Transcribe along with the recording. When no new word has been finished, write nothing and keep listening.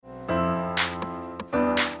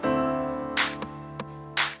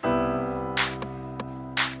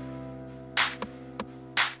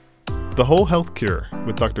The Whole Health Cure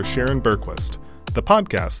with Dr. Sharon Berquist, the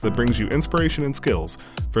podcast that brings you inspiration and skills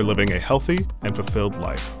for living a healthy and fulfilled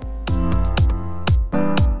life.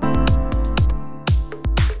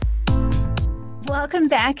 Welcome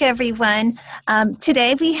back, everyone.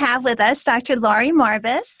 Today we have with us Dr. Laurie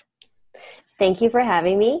Marbas. Thank you for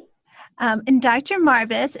having me. And Dr.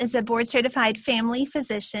 Marbas is a board-certified family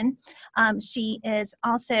physician. She is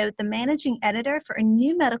also the managing editor for a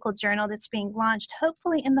new medical journal that's being launched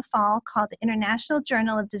hopefully in the fall called the International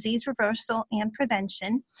Journal of Disease Reversal and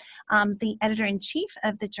Prevention. The editor-in-chief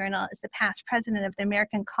of the journal is the past president of the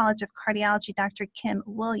American College of Cardiology, Dr. Kim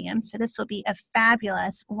Williams. So this will be a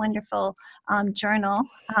fabulous, wonderful journal.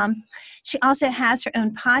 She also has her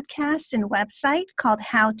own podcast and website called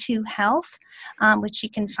How to Health, which you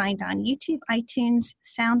can find on YouTube, iTunes,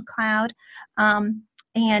 SoundCloud,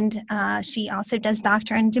 and she also does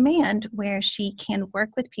Doctor on Demand, where she can work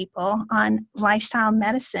with people on lifestyle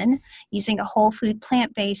medicine using a whole food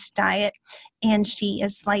plant-based diet, and she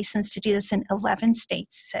is licensed to do this in 11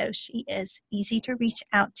 states, so she is easy to reach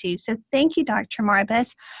out to. So thank you, Dr.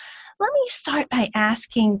 Marbas. Let me start by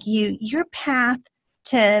asking you your path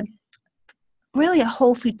to really a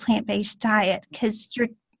whole food plant-based diet, because you're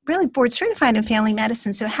really board certified in family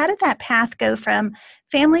medicine. So how did that path go from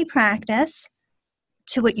family practice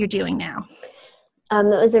to what you're doing now? It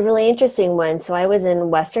was a really interesting one. So I was in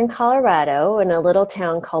Western Colorado in a little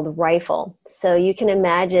town called Rifle. So you can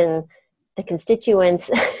imagine the constituents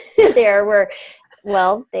there were,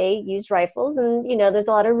 well, they used rifles, and, you know, there's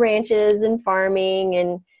a lot of ranches and farming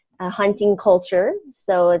and hunting culture.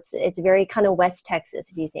 So it's very kind of West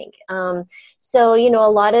Texas, if you think. So, you know,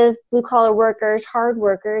 a lot of blue collar workers, hard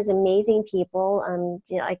workers, amazing people,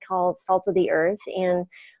 you know, I call salt of the earth.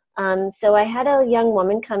 And so I had a young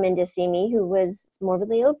woman come in to see me who was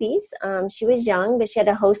morbidly obese. She was young, but she had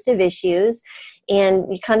a host of issues, and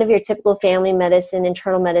kind of your typical family medicine,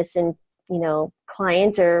 internal medicine, you know,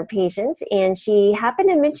 client or patient. And she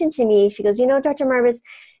happened to mention to me, she goes, you know, Dr. Marbas,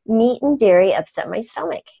 meat and dairy upset my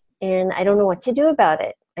stomach, and I don't know what to do about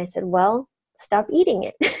it. I said, well, stop eating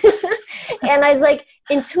it. And I was like,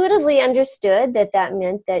 intuitively understood that that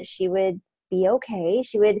meant that she would be okay.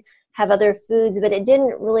 She would have other foods, but it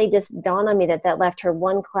didn't really just dawn on me that that left her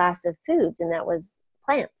one class of foods, and that was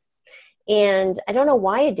plants. And I don't know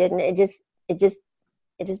why it didn't. It just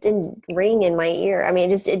didn't ring in my ear. I mean,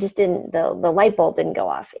 it just didn't, the light bulb didn't go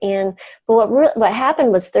off. But what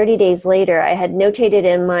happened was 30 days later, I had notated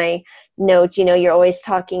in my notes, you know, you're always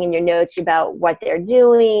talking in your notes about what they're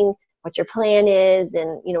doing, what your plan is.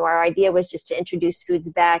 And, you know, our idea was just to introduce foods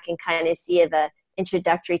back and kind of see the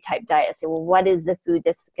introductory type diet. So, well, what is the food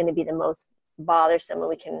that's going to be the most bothersome? And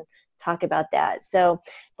we can talk about that. So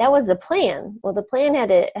that was the plan. Well, the plan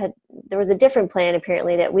there was a different plan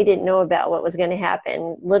apparently that we didn't know about what was going to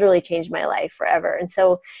happen. Literally changed my life forever. And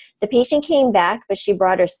so the patient came back, but she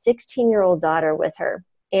brought her 16-year-old daughter with her.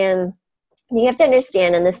 And you have to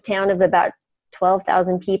understand, in this town of about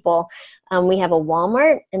 12,000 people, we have a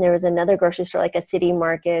Walmart, and there was another grocery store, like a City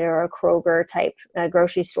Market or a Kroger type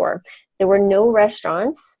grocery store. There were no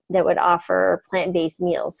restaurants that would offer plant-based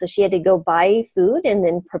meals. So she had to go buy food and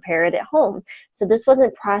then prepare it at home. So this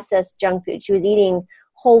wasn't processed junk food. She was eating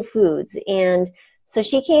whole foods. And so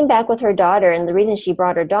she came back with her daughter. And the reason she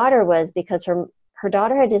brought her daughter was because her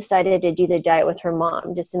daughter had decided to do the diet with her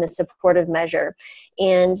mom, just in a supportive measure.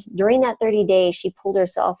 And during that 30 days, she pulled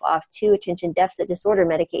herself off 2 attention deficit disorder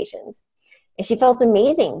medications. And she felt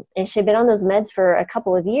amazing. And she'd been on those meds for a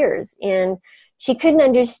couple of years. And she couldn't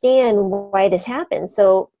understand why this happened.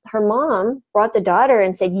 So her mom brought the daughter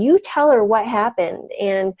and said, you tell her what happened.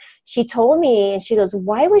 And she told me, and she goes,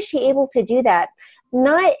 why was she able to do that?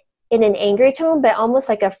 Not in an angry tone, but almost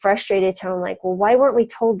like a frustrated tone. Like, well, why weren't we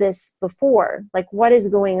told this before? Like, what is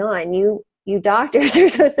going on? You doctors are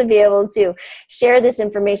supposed to be able to share this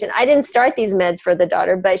information. I didn't start these meds for the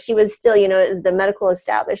daughter, but she was still, you know, as the medical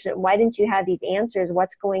establishment. Why didn't you have these answers?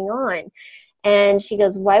 What's going on? And she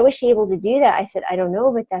goes, why was she able to do that? I said, I don't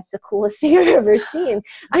know, but that's the coolest thing I've ever seen.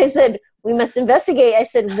 I said, we must investigate. I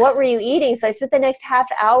said, what were you eating? So I spent the next half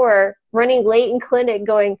hour running late in clinic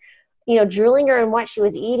going, you know, drilling her on what she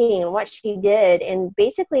was eating and what she did. And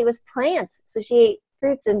basically it was plants. So she ate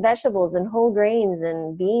fruits and vegetables and whole grains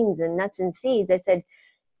and beans and nuts and seeds. I said,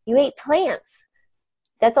 you ate plants.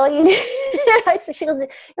 That's all you did? She goes,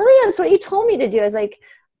 Leanne, that's what you told me to do. I was like,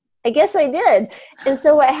 I guess I did. And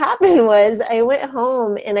so what happened was I went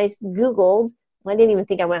home and I Googled. Well, I didn't even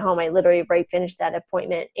think I went home. I literally right finished that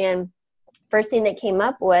appointment. And first thing that came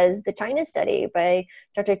up was the China study by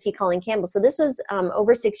Dr. T. Colin Campbell. So this was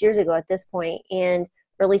over 6 years ago at this point, and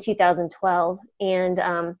early 2012.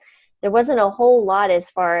 And there wasn't a whole lot as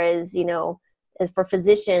far as, as for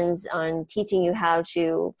physicians on teaching you how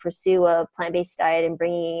to pursue a plant-based diet and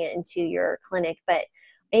bringing it into your clinic. But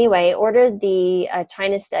anyway, I ordered the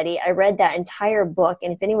China study. I read that entire book,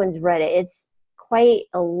 and if anyone's read it, it's quite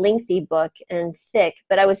a lengthy book and thick,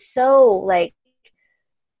 but I was so like,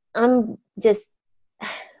 I'm just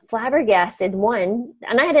flabbergasted, one,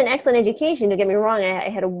 and I had an excellent education, don't get me wrong, I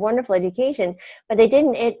had a wonderful education, but they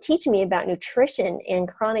didn't teach me about nutrition and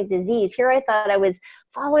chronic disease. Here I thought I was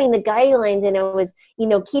following the guidelines, and I was,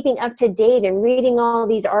 keeping up to date and reading all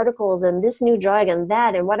these articles and this new drug and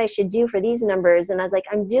that and what I should do for these numbers. And I was like,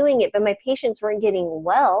 I'm doing it, but my patients weren't getting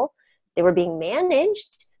well. They were being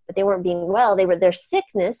managed, but they weren't being well. Their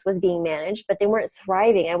sickness was being managed, but they weren't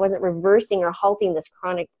thriving. I wasn't reversing or halting this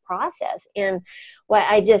chronic process. And what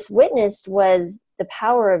I just witnessed was the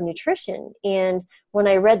power of nutrition. And when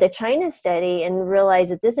I read the China study and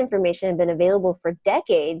realized that this information had been available for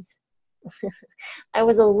decades, I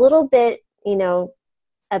was a little bit,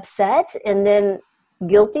 upset and then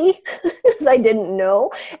guilty because I didn't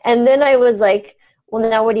know. And then I was like, well,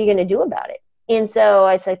 now what are you going to do about it? And so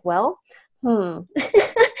I was like,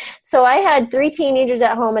 So I had 3 teenagers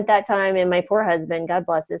at home at that time and my poor husband, God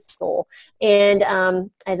bless his soul. And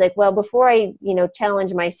I was like, well, before I,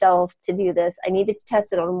 challenge myself to do this, I need to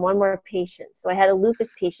test it on one more patient. So I had a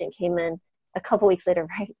lupus patient came in a couple weeks later,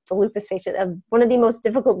 right? The lupus patient, one of the most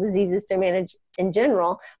difficult diseases to manage in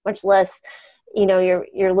general, much less,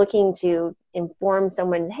 you're looking to inform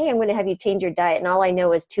someone, hey, I'm going to have you change your diet. And all I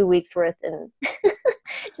know is 2 weeks worth. And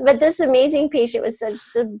but this amazing patient was such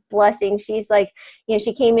a blessing. She's like,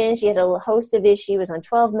 she came in, she had a host of issues, was on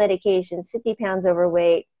 12 medications, 50 pounds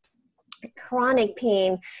overweight, chronic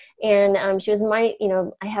pain. And she was I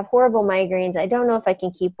have horrible migraines. I don't know if I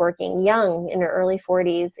can keep working, young in her early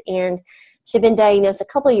 40s. And she'd been diagnosed a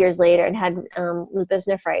couple of years later and had lupus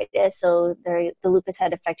nephritis. So the lupus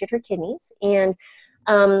had affected her kidneys. And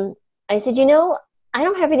I said, I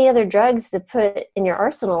don't have any other drugs to put in your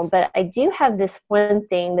arsenal, but I do have this one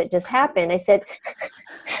thing that just happened. I said,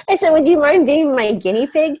 would you mind being my guinea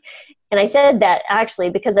pig? And I said that actually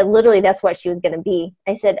because that's what she was going to be.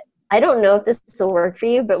 I said, I don't know if this will work for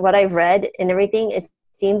you, but what I've read and everything, it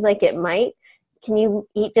seems like it might. Can you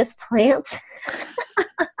eat just plants?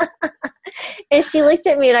 And she looked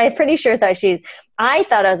at me and I'm pretty sure I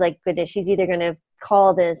thought I was like, goodness, she's either going to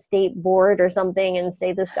call the state board or something and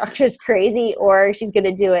say this doctor's crazy, or she's going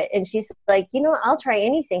to do it. And she's like, I'll try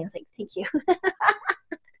anything. I was like, thank you.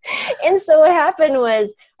 And so what happened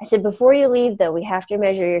was I said, before you leave though, we have to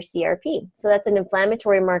measure your CRP. So that's an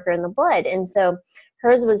inflammatory marker in the blood. And so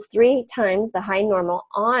hers was 3 times the high normal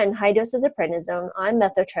on high doses of prednisone, on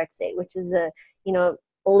methotrexate, which is a,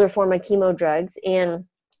 older form of chemo drugs and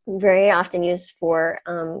very often used for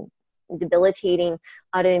debilitating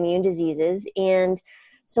autoimmune diseases. And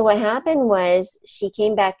so what happened was she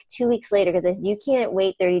came back 2 weeks later because I said, you can't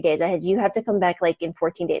wait 30 days. You have to come back like in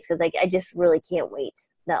 14 days because I just really can't wait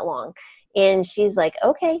that long. And she's like,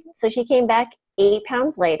 okay. So she came back 8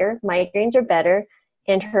 pounds later, migraines are better,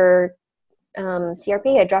 and her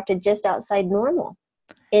CRP had dropped to just outside normal.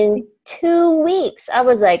 In 2 weeks, I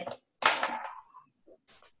was like,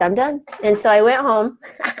 I'm done. And so I went home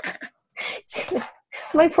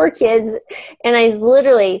my poor kids, and I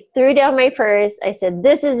literally threw down my purse. I said,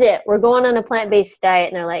 this is it. We're going on a plant-based diet.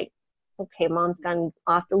 And they're like, okay, mom's gone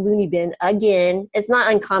off the loony bin again. It's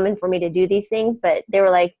not uncommon for me to do these things, but they were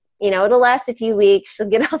like, it'll last a few weeks. She'll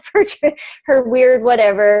get off her weird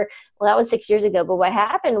whatever. Well, that was 6 years ago. But what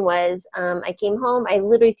happened was I came home. I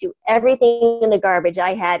literally threw everything in the garbage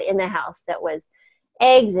I had in the house that was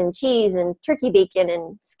eggs and cheese and turkey bacon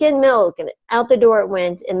and skim milk, and out the door it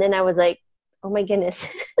went. And then I was like, oh my goodness,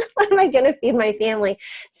 what am I going to feed my family?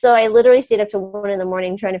 So I literally stayed up to 1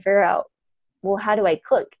 a.m. trying to figure out, well, how do I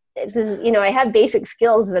cook? Because, I had basic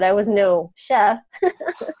skills, but I was no chef.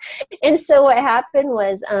 And so what happened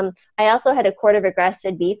was I also had a quart of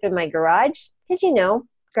grass-fed beef in my garage because,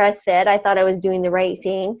 grass-fed, I thought I was doing the right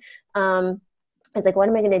thing. I was like, what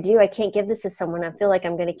am I going to do? I can't give this to someone. I feel like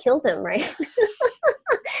I'm going to kill them, right?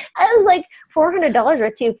 I was like $400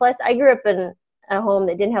 worth too. Plus, I grew up in a home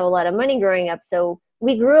that didn't have a lot of money growing up, so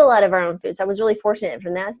we grew a lot of our own food. So I was really fortunate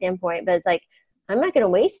from that standpoint. But it's like, I'm not going to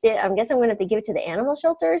waste it. I guess I'm going to have to give it to the animal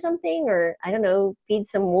shelter or something, or I don't know, feed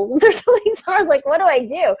some wolves or something. So I was like, what do I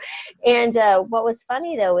do? And what was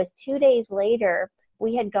funny though was 2 days later,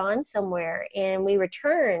 we had gone somewhere and we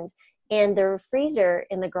returned, and the freezer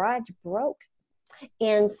in the garage broke.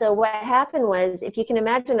 And so what happened was, if you can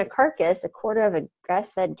imagine a carcass, a quarter of a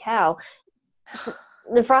grass-fed cow,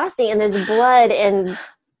 the frosting, and there's blood and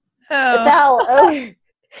foul.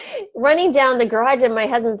 running down the garage, and my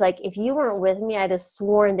husband's like, if you weren't with me, I'd have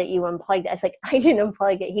sworn that you unplugged it. I was like, I didn't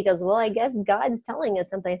unplug it. He goes, well, I guess God's telling us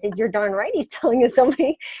something. I said, you're darn right he's telling us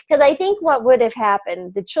something. Because I think what would have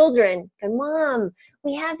happened, the children go, Mom,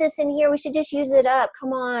 we have this in here. We should just use it up.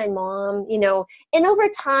 Come on, Mom. And over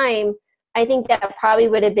time, I think that probably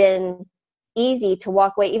would have been easy to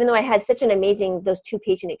walk away. Even though I had such an amazing, those 2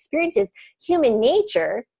 patient experiences, human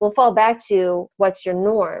nature will fall back to what's your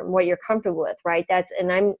norm, what you're comfortable with, right?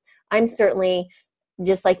 I'm certainly,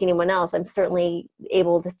 just like anyone else, I'm certainly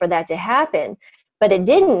able for that to happen, but it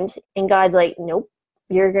didn't. And God's like, nope,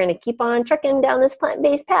 you're going to keep on trucking down this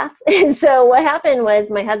plant-based path. And so what happened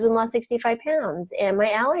was my husband lost 65 pounds, and my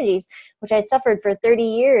allergies, which I'd suffered for 30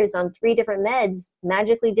 years on 3 different meds,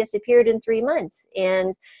 magically disappeared in 3 months.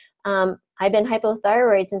 And I've been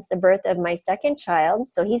hypothyroid since the birth of my second child.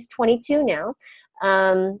 So he's 22 now.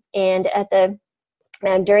 And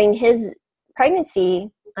during his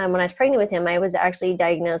pregnancy, when I was pregnant with him, I was actually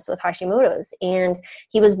diagnosed with Hashimoto's, and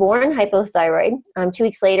he was born hypothyroid. 2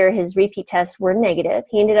 weeks later, his repeat tests were negative.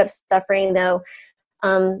 He ended up suffering, though,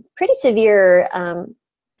 pretty severe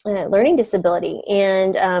learning disability,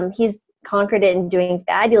 and he's conquered it and doing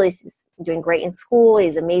fabulous. He's doing great in school.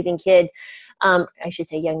 He's an amazing kid. I should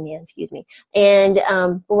say young man, excuse me. And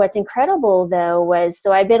what's incredible, though, was,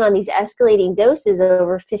 so I'd been on these escalating doses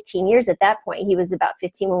over 15 years at that point. He was about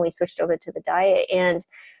 15 when we switched over to the diet. And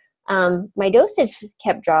my dosage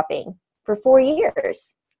kept dropping for 4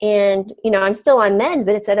 years. And, I'm still on meds,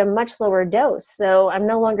 but it's at a much lower dose. So I'm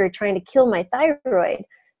no longer trying to kill my thyroid.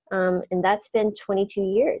 And that's been 22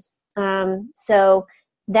 years. So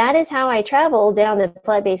that is how I traveled down the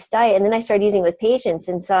plant-based diet. And then I started using it with patients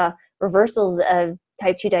and saw reversals of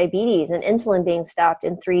type 2 diabetes and insulin being stopped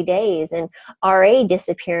in 3 days, and RA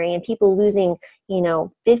disappearing, and people losing,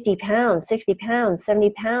 50 pounds, 60 pounds, 70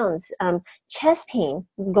 pounds, chest pain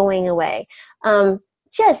going away.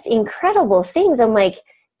 Just incredible things. I'm like,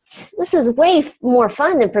 this is way more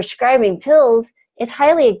fun than prescribing pills. It's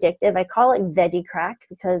highly addictive. I call it veggie crack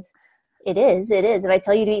because it is. If I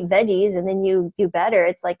tell you to eat veggies and then you do better,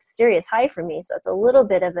 it's like serious high for me. So it's a little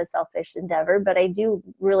bit of a selfish endeavor, but I do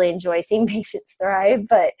really enjoy seeing patients thrive,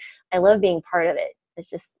 but I love being part of it.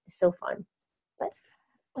 It's so fun.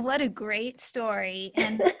 What a great story.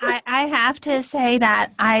 And I have to say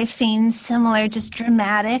that I've seen similar, just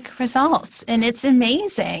dramatic results, and it's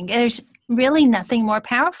amazing. There's really nothing more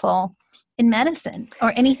powerful in medicine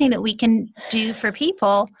or anything that we can do for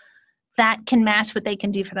people that can match what they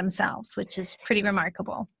can do for themselves, which is pretty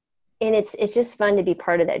remarkable. And it's just fun to be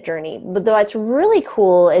part of that journey. But what's really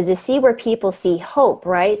cool is to see where people see hope,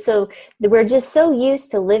 right? So we're just so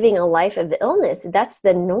used to living a life of illness. That's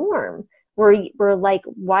the norm. We're like,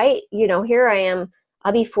 why, here I am,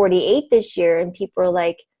 I'll be 48 this year, and people are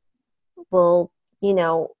like, well,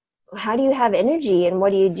 how do you have energy and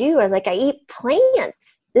what do you do? I was like, I eat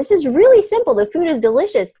plants. This is really simple. The food is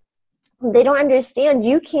delicious. They don't understand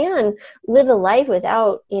you can live a life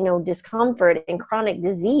without, discomfort and chronic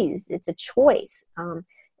disease. It's a choice.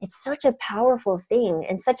 It's such a powerful thing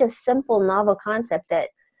and such a simple, novel concept that,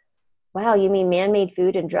 wow, you mean man-made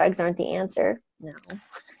food and drugs aren't the answer? No.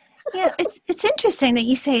 Yeah, it's interesting that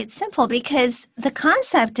you say it's simple, because the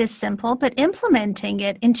concept is simple, but implementing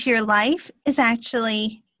it into your life is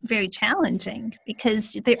actually very challenging,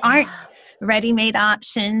 because there aren't ready-made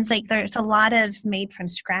options. Like, there's a lot of made from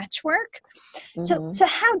scratch work. Mm-hmm. So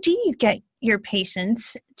how do you get your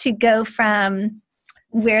patients to go from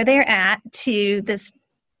where they're at to this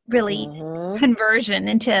really conversion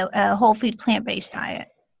into a whole food plant-based diet?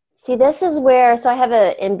 See, this is where, so I have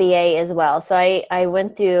an MBA as well. So I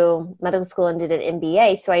went through medical school and did an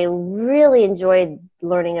MBA. So I really enjoyed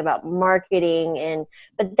learning about marketing,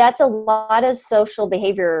 but that's a lot of social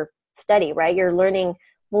behavior study, right? You're learning,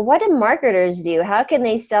 well, what do marketers do? How can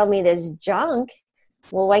they sell me this junk?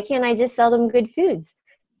 Well, why can't I just sell them good foods?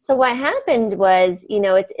 So what happened was,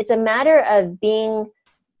 it's a matter of being,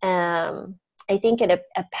 I think, a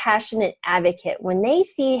passionate advocate. When they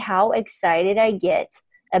see how excited I get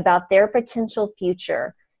about their potential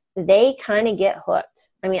future, they kind of get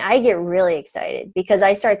hooked. I mean, I get really excited because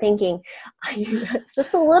I start thinking, it's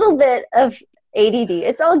just a little bit of ADD.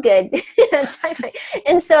 It's all good.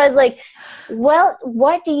 And so I was like, well,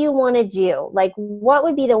 what do you want to do? Like, what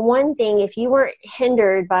would be the one thing if you weren't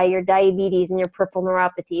hindered by your diabetes and your peripheral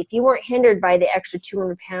neuropathy, if you weren't hindered by the extra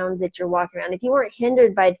 200 pounds that you're walking around, if you weren't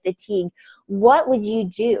hindered by fatigue, what would you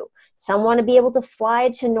do? Some want to be able to fly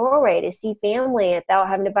to Norway to see family without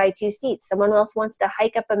having to buy 2 seats. Someone else wants to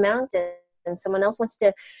hike up a mountain, and someone else wants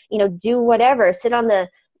to, do whatever, sit on the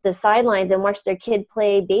sidelines and watch their kid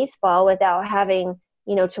play baseball without having,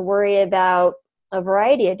 to worry about, a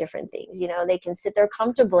variety of different things. They can sit there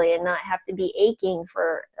comfortably and not have to be aching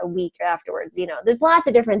for a week afterwards. There's lots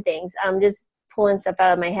of different things. I'm just pulling stuff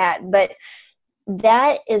out of my hat, but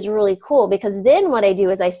that is really cool, because then what I do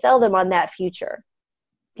is I sell them on that future.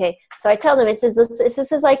 Okay. So I tell them, it's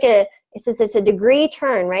a degree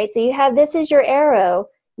turn, right? So you have, this is your arrow.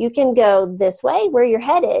 You can go this way where you're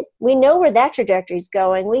headed. We know where that trajectory is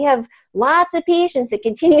going. We have lots of patients that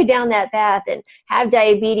continue down that path and have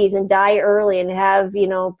diabetes and die early and have,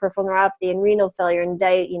 peripheral neuropathy and renal failure and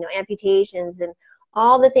amputations and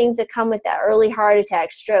all the things that come with that, early heart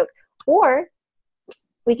attack, stroke. Or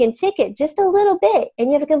we can tick it just a little bit and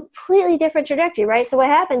you have a completely different trajectory, right? So what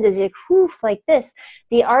happens is you poof like this.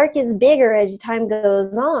 The arc is bigger as time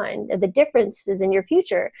goes on. The difference is in your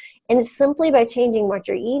future. And it's simply by changing what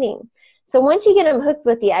you're eating. So once you get them hooked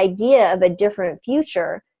with the idea of a different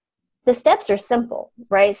future, the steps are simple,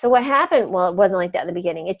 right? So what happened, well, it wasn't like that in the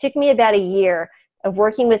beginning. It took me about a year of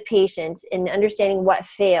working with patients and understanding what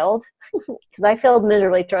failed, because I failed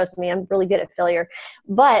miserably, trust me, I'm really good at failure.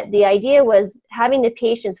 But the idea was having the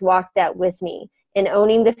patients walk that with me and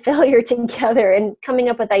owning the failure together and coming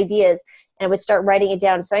up with ideas, and I would start writing it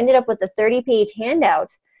down. So I ended up with a 30-page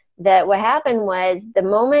handout that what happened was, the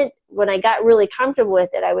moment when I got really comfortable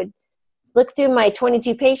with it, I would look through my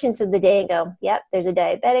 22 patients of the day and go, yep, there's a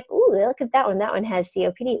diabetic. Ooh, look at that one. That one has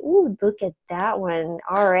COPD. Ooh, look at that one.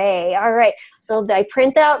 RA. All right. So I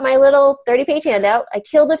print out my little 30-page handout. I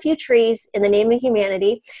killed a few trees in the name of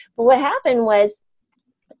humanity. But what happened was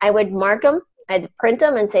I would mark them. I'd print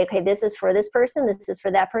them and say, okay, this is for this person. This is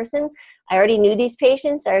for that person. I already knew these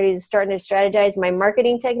patients. I already started to strategize my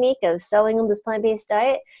marketing technique of selling them this plant-based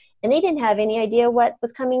diet. And they didn't have any idea what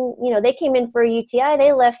was coming. They came in for a UTI.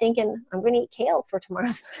 They left thinking, I'm going to eat kale for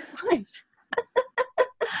tomorrow's lunch.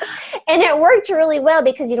 And it worked really well,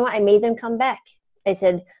 because you know what? I made them come back. I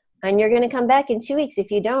said, and you're going to come back in 2 weeks.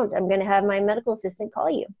 If you don't, I'm going to have my medical assistant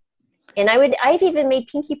call you. And I've even made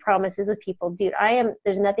pinky promises with people. Dude,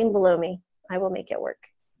 there's nothing below me. I will make it work.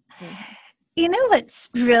 What's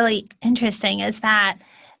really interesting is that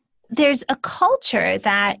there's a culture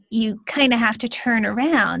that you kind of have to turn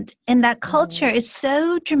around. And that culture is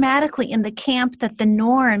so dramatically in the camp that the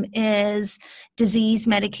norm is disease,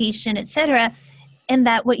 medication, etc. And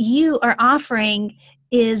that what you are offering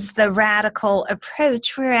is the radical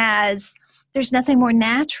approach, whereas there's nothing more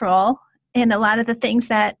natural. And a lot of the things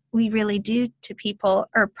that we really do to people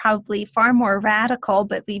are probably far more radical,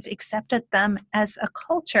 but we've accepted them as a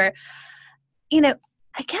culture.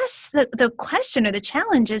 I guess the question or the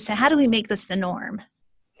challenge is, how do we make this the norm?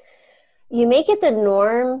 You make it the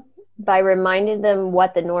norm by reminding them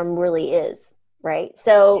what the norm really is, right?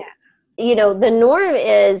 So, the norm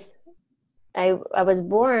is, I was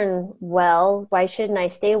born well. Why shouldn't I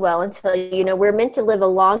stay well? Until, we're meant to live a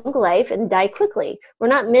long life and die quickly. We're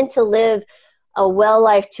not meant to live a well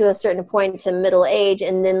life to a certain point to middle age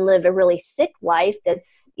and then live a really sick life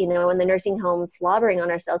that's, in the nursing home slobbering on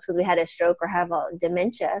ourselves because we had a stroke or have a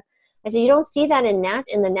dementia. I said, you don't see that in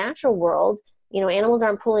the natural world. Animals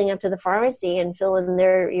aren't pulling up to the pharmacy and filling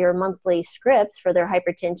your monthly scripts for their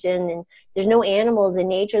hypertension. And there's no animals in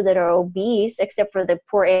nature that are obese except for the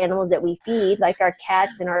poor animals that we feed, like our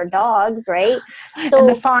cats and our dogs, right? So,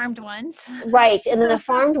 and the farmed ones. Right. And then the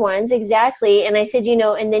farmed ones, exactly. And I said,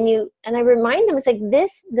 and I remind them, it's like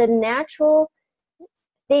the natural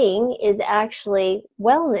thing is actually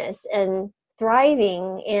wellness and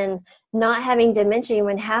thriving and not having dementia.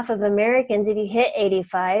 When half of Americans, if you hit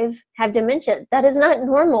 85, have dementia, that is not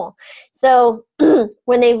normal. So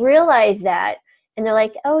when they realize that, and they're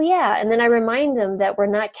like, oh yeah, and then I remind them that we're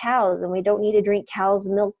not cows and we don't need to drink cow's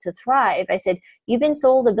milk to thrive. I said, you've been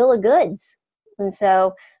sold a bill of goods. And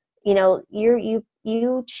so,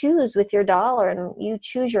 you choose with your dollar and you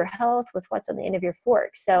choose your health with what's on the end of your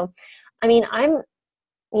fork. So,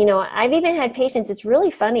 I've even had patients, it's really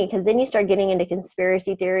funny because then you start getting into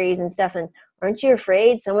conspiracy theories and stuff. And aren't you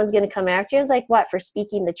afraid someone's going to come after you? I was like, what, for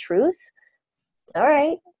speaking the truth? All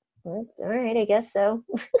right, I guess so.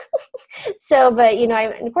 So, but,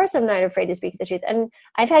 of course I'm not afraid to speak the truth. And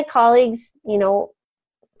I've had colleagues,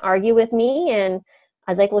 argue with me. And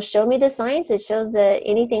I was like, well, show me the science that shows that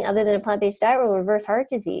anything other than a plant-based diet will reverse heart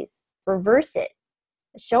disease. Reverse it.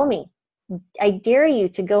 Show me. I dare you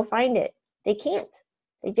to go find it. They can't.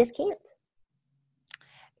 They just can't.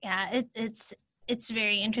 Yeah, it's It's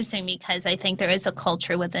very interesting because I think there is a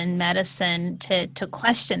culture within medicine to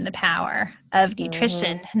question the power of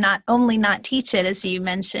nutrition, not only not teach it, as you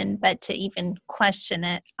mentioned, but to even question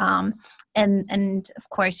it. And of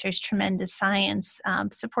course, there's tremendous science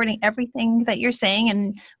supporting everything that you're saying.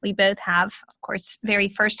 And we both have, of course, very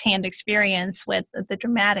firsthand experience with the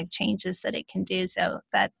dramatic changes that it can do. So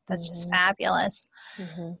that's just fabulous.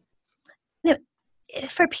 Now,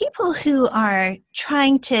 for people who are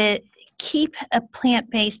trying to keep a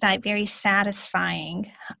plant-based diet very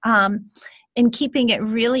satisfying, and keeping it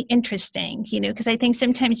really interesting, because I think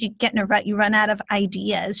sometimes you get in a rut, you run out of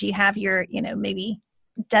ideas. You have your, maybe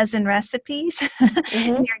dozen recipes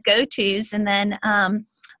and your go-tos. And then,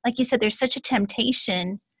 like you said, there's such a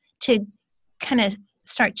temptation to kind of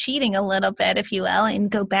start cheating a little bit, if you will,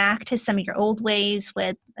 and go back to some of your old ways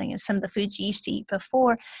with some of the foods you used to eat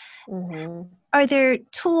before. Are there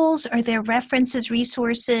tools? Are there references,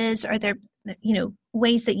 resources? Are there,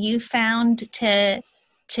 ways that you found to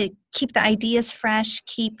keep the ideas fresh,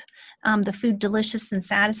 keep the food delicious and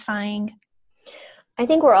satisfying? I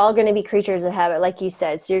think we're all going to be creatures of habit, like you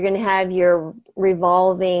said. So you're going to have your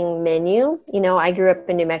revolving menu. I grew up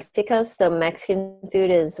in New Mexico, so Mexican food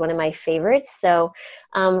is one of my favorites. So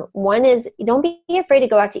one is, don't be afraid to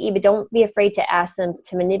go out to eat, but don't be afraid to ask them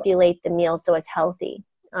to manipulate the meal so it's healthy.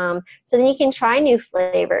 So then you can try new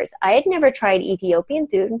flavors. I had never tried Ethiopian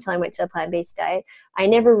food until I went to a plant-based diet. I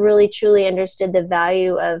never really truly understood the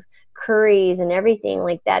value of curries and everything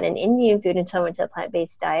like that in Indian food until I went to a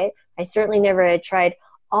plant-based diet. I certainly never had tried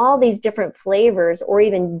all these different flavors or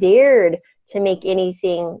even dared to make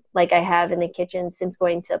anything like I have in the kitchen since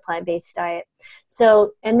going to a plant-based diet.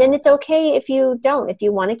 So, and then it's okay if you don't, if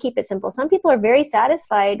you want to keep it simple. Some people are very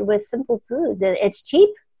satisfied with simple foods. It's cheap.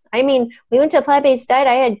 I mean, we went to a plant-based diet.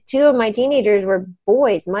 I had 2 of my teenagers were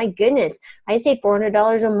boys. My goodness. I saved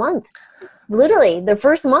 $400 a month, literally the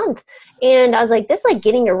first month. And I was like, this is like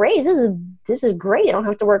getting a raise. This is great. I don't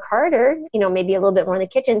have to work harder, maybe a little bit more in the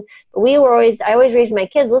kitchen. But I always raised my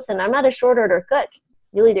kids, listen, I'm not a short order cook.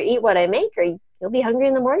 You'll either eat what I make or you'll be hungry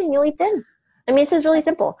in the morning, you'll eat thin. I mean, this is really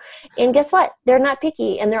simple. And guess what? They're not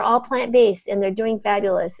picky and they're all plant-based and they're doing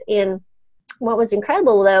fabulous. And what was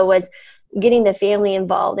incredible though was getting the family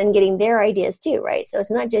involved and getting their ideas too, right? So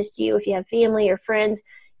it's not just you. If you have family or friends,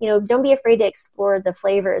 don't be afraid to explore the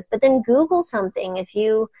flavors, but then Google something. If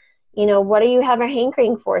what do you have a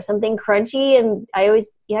hankering for? Something crunchy. And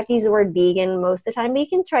you have to use the word vegan most of the time, but you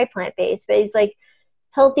can try plant-based, but it's like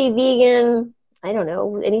healthy vegan, I don't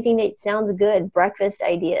know, anything that sounds good, breakfast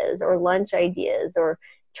ideas or lunch ideas or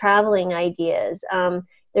traveling ideas.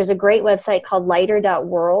 There's a great website called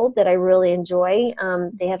lighter.world that I really enjoy.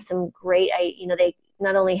 They have some great, they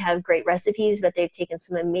not only have great recipes, but they've taken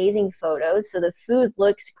some amazing photos. So the food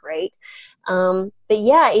looks great. But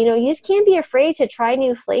yeah, you just can't be afraid to try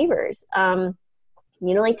new flavors.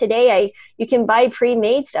 Like today, you can buy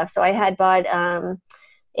pre-made stuff. So I had bought,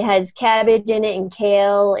 it has cabbage in it and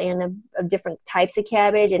kale and of different types of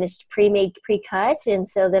cabbage, and it's pre-made, pre-cut. And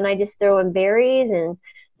so then I just throw in berries and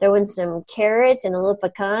throw in some carrots and a little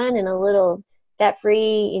pecan and a little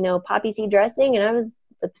fat-free, poppy seed dressing. And I was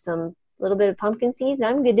with some little bit of pumpkin seeds.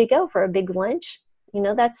 I'm good to go for a big lunch.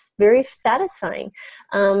 That's very satisfying.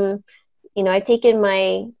 I've taken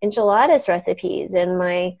my enchiladas recipes and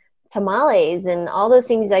my tamales and all those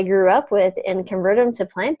things I grew up with and convert them to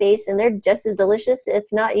plant-based, and they're just as delicious, if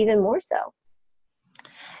not even more so.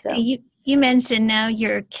 So you mentioned now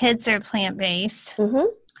your kids are plant-based.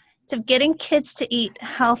 So getting kids to eat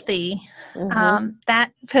healthy,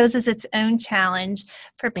 that poses its own challenge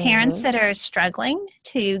for parents that are struggling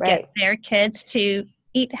to get their kids to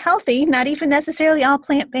eat healthy, not even necessarily all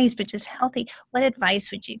plant-based, but just healthy. What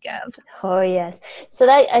advice would you give? Oh, yes. So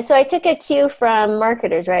I took a cue from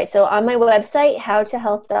marketers, right? So on my website,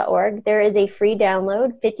 howtohealth.org, there is a free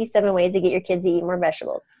download, 57 ways to get your kids to eat more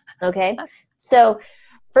vegetables. Okay. So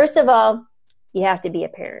first of all, you have to be a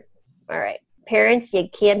parent. All right. Parents, you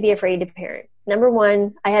can't be afraid to parent. Number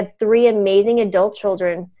one, I have 3 amazing adult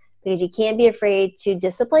children because you can't be afraid to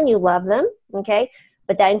discipline. You love them. Okay.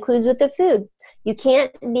 But that includes with the food. You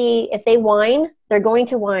can't be, if they whine, they're going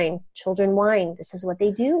to whine. Children whine. This is what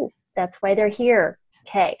they do. That's why they're here.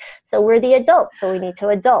 Okay. So we're the adults, so we need to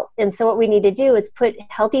adult. And so what we need to do is put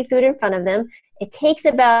healthy food in front of them. It takes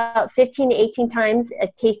about 15 to 18 times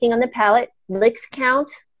of tasting on the palate. Licks count.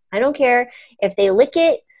 I don't care. If they lick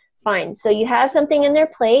it, fine. So you have something in their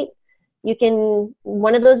plate. You can,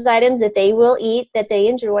 one of those items that they will eat that they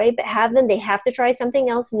enjoy, but they have to try something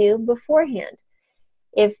else new beforehand.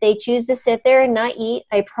 If they choose to sit there and not eat,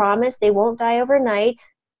 I promise they won't die overnight.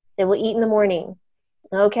 They will eat in the morning.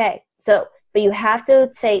 Okay, so but you have to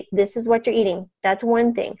say, this is what you're eating. That's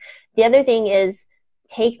one thing. The other thing is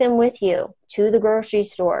take them with you to the grocery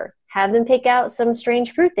store. Have them pick out some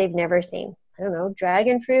strange fruit they've never seen. I don't know,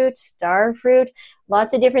 dragon fruit, star fruit,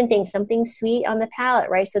 lots of different things, something sweet on the palate,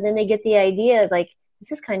 right? So then they get the idea of like,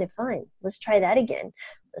 this is kind of fun. Let's try that again.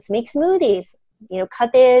 Let's make smoothies. You know,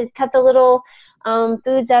 cut the little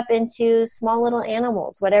foods up into small little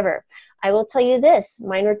animals, whatever. I will tell you this,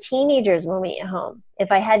 mine were teenagers when we at home.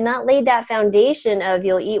 If I had not laid that foundation of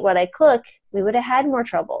you'll eat what I cook, we would have had more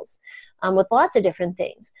troubles with lots of different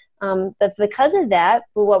things. But because of that,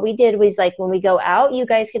 what we did was like, when we go out, you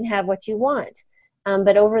guys can have what you want.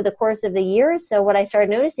 But over the course of the year or so, what I started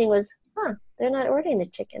noticing was, they're not ordering the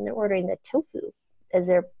chicken, they're ordering the tofu as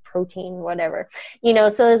their protein, whatever, you know.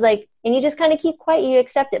 So it's like, and you just kind of keep quiet, you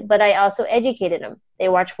accept it. But I also educated them. They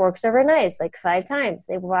watched Forks Over Knives like 5 times.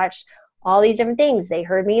 They watched all these different things. They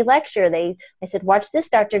heard me lecture. I said, watch this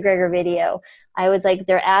Dr. Greger video. I was like,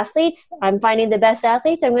 they're athletes. I'm finding the best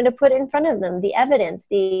athletes. I'm going to put it in front of them, the evidence,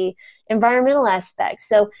 the environmental aspects.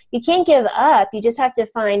 So you can't give up. You just have to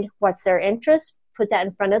find what's their interest, put that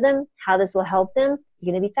in front of them, how this will help them.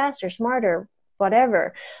 You're going to be faster, smarter,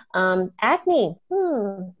 whatever. Acne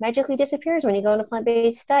magically disappears when you go on a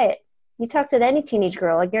plant-based diet. You talk to any teenage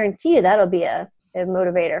girl, I guarantee you that'll be a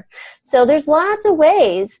motivator. So there's lots of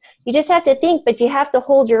ways. You just have to think, but you have to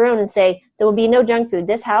hold your own and say, there will be no junk food.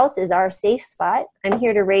 This house is our safe spot. I'm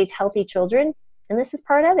here to raise healthy children, and this is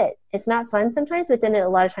part of it. It's not fun sometimes, but then a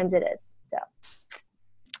lot of times it is. So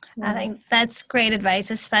I think that's great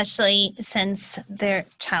advice, especially since their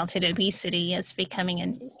childhood obesity is becoming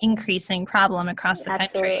an increasing problem across the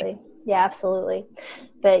country. Yeah, absolutely.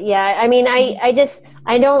 But yeah, I mean, I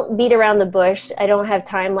don't beat around the bush. I don't have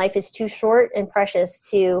time. Life is too short and precious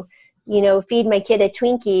to, you know, feed my kid a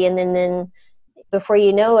Twinkie. And then before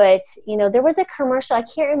you know it, you know, there was a commercial. I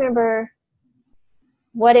can't remember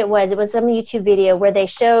what it was. It was some YouTube video where they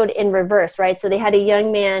showed in reverse, right? So they had a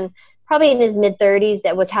young man, probably in his mid-30s,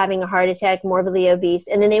 that was having a heart attack, morbidly obese.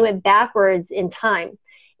 And then they went backwards in time.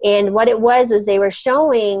 And what it was they were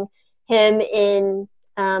showing him in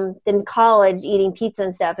college eating pizza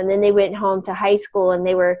and stuff. And then they went home to high school and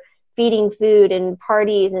they were feeding food and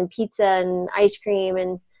parties and pizza and ice cream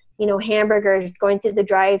and, you know, hamburgers going through the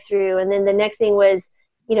drive-through. And then the next thing was,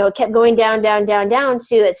 you know, it kept going down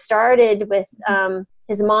to it started with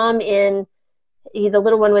his mom the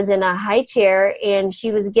little one was in a high chair and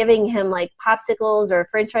she was giving him like popsicles or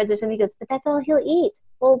french fries or something. He goes, but that's all he'll eat.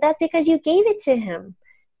 Well, that's because you gave it to him.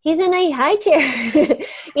 He's in a high chair,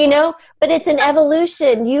 you know, but it's an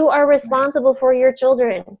evolution. You are responsible for your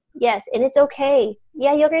children. Yes. And it's okay.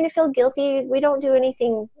 Yeah. You're going to feel guilty. We don't do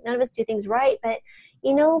anything. None of us do things right, but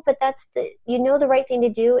you know, but that's the right thing to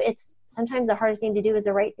do. It's sometimes the hardest thing to do is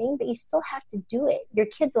the right thing, but you still have to do it. Your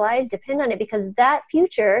kids' lives depend on it because that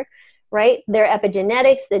future, right? Their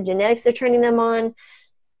epigenetics, the genetics they're turning them on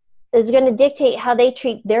is going to dictate how they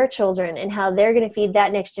treat their children and how they're going to feed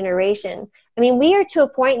that next generation. I mean, we are to a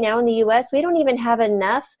point now in the U.S., we don't even have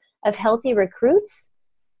enough of healthy recruits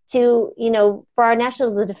to, you know, for our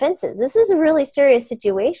national defenses. This is a really serious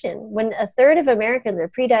situation. When a third of Americans are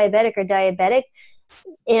pre-diabetic or diabetic,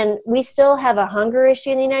 and we still have a hunger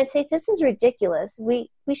issue in the United States, this is ridiculous. We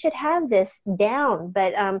should have this down.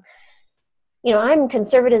 But, you know, I'm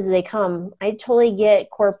conservative as they come. I totally get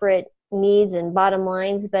corporate needs and bottom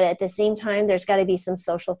lines, but at the same time, there's got to be some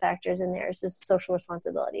social factors in there. It's just social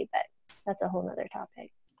responsibility, but that's a whole nother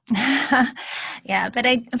topic. Yeah, but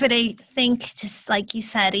I think just like you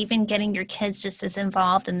said, even getting your kids just as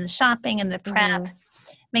involved in the shopping and the prep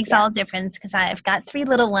makes all the difference because I've got 3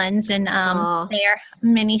 little ones and they're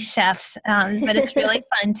mini chefs, but it's really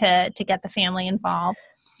fun to get the family involved.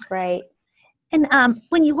 Right. And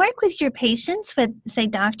when you work with your patients with, say,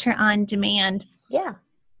 Doctor on Demand,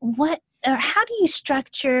 how do you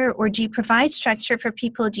structure, or do you provide structure for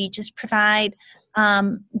people? Do you just provide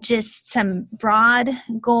just some broad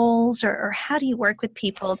goals, or how do you work with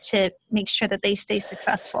people to make sure that they stay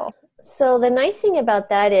successful? So the nice thing about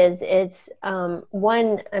that is it's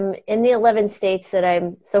one, I'm in the 11 states that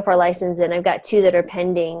I'm so far licensed in. I've got 2 that are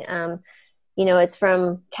pending. You know, it's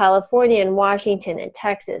from California and Washington and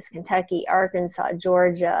Texas, Kentucky, Arkansas,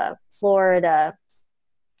 Georgia, Florida,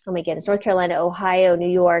 oh my goodness, North Carolina, Ohio, New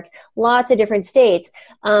York, lots of different states.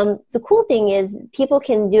 The cool thing is people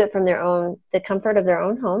can do it from the comfort of their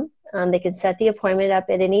own home. They can set the appointment up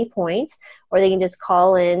at any point, or they can just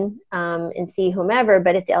call in and see whomever,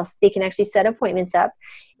 but they can actually set appointments up.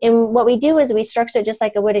 And what we do is we structure it just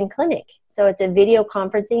like I would in clinic. So it's a video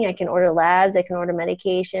conferencing. I can order labs, I can order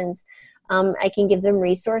medications. I can give them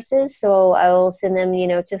resources. So I will send them,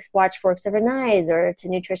 to watch Forks Over Knives or to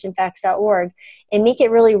nutritionfacts.org and make it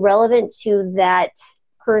really relevant to that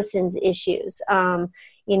person's issues.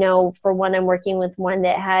 For one, I'm working with one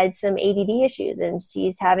that had some ADD issues and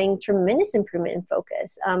she's having tremendous improvement in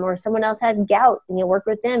focus. Or someone else has gout and you work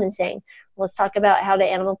with them and saying, let's talk about how the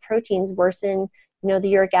animal proteins worsen, the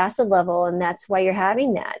uric acid level, and that's why you're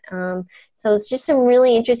having that. So it's just some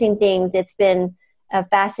really interesting things. It's been a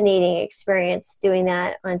fascinating experience doing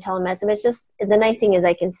that on telemedicine. It's just, the nice thing is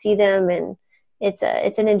I can see them and it's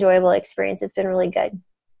an enjoyable experience. It's been really good.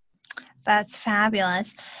 That's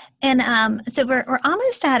fabulous. And so we're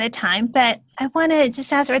almost out of time, but I want to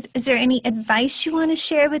just ask, is there any advice you want to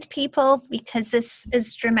share with people? Because this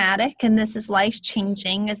is dramatic and this is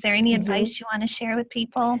life-changing. Is there any advice you want to share with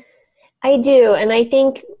people? I do. And I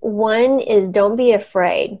think one is don't be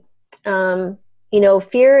afraid.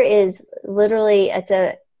 Fear is literally,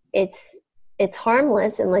 it's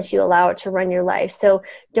harmless unless you allow it to run your life. So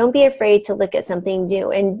don't be afraid to look at something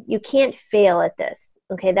new. And you can't fail at this.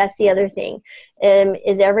 Okay, that's the other thing.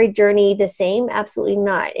 Is every journey the same? Absolutely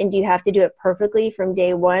not. And do you have to do it perfectly from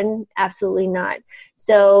day one? Absolutely not.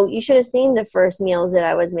 So you should have seen the first meals that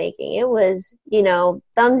I was making. It was,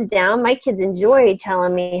 thumbs down. My kids enjoyed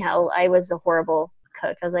telling me how I was a horrible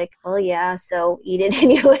cook. I was like, well, yeah, so eat it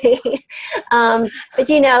anyway. But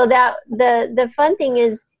that the fun thing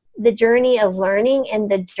is the journey of learning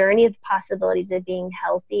and the journey of possibilities of being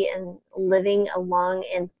healthy and living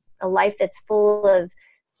a life that's full of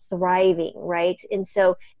thriving, right? And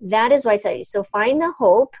so that is why I tell you, so find the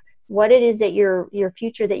hope, what it is that your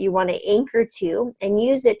future that you want to anchor to, and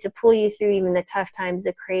use it to pull you through even the tough times,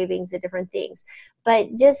 the cravings, the different things.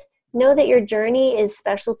 But just know that your journey is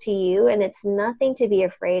special to you and it's nothing to be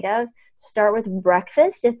afraid of. Start with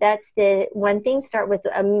breakfast. If that's the one thing, start with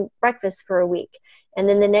breakfast for a week. And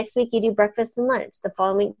then the next week you do breakfast and lunch. The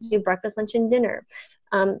following week you do breakfast, lunch, and dinner.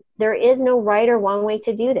 There is no right or wrong way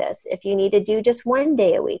to do this. If you need to do just one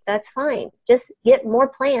day a week, that's fine. Just get more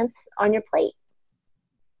plants on your plate.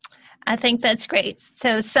 I think that's great.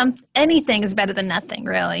 So anything is better than nothing,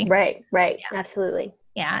 really. Right. Yeah. Absolutely.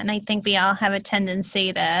 Yeah, and I think we all have a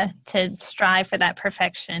tendency to strive for that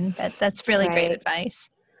perfection, but that's really great advice.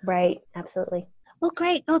 Right. Absolutely. Well,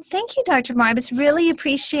 great. Well, thank you, Dr. Marbas. Really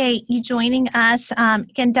appreciate you joining us.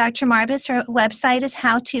 Again, Dr. Marbas, her website is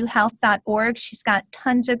howtohealth.org. She's got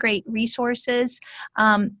tons of great resources,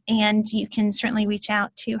 and you can certainly reach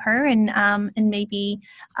out to her and maybe,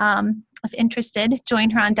 if interested,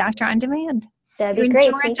 join her on Doctor on Demand. That'd be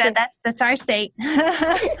great. Georgia, Thank you. That's our state.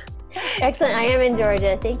 Excellent. I am in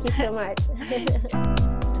Georgia. Thank you so much.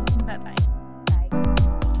 Bye-bye.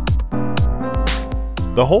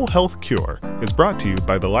 The Whole Health Cure is brought to you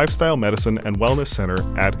by the Lifestyle Medicine and Wellness Center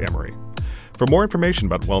at Emory. For more information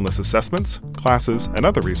about wellness assessments, classes, and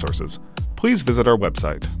other resources, please visit our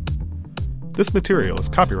website. This material is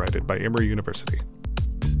copyrighted by Emory University.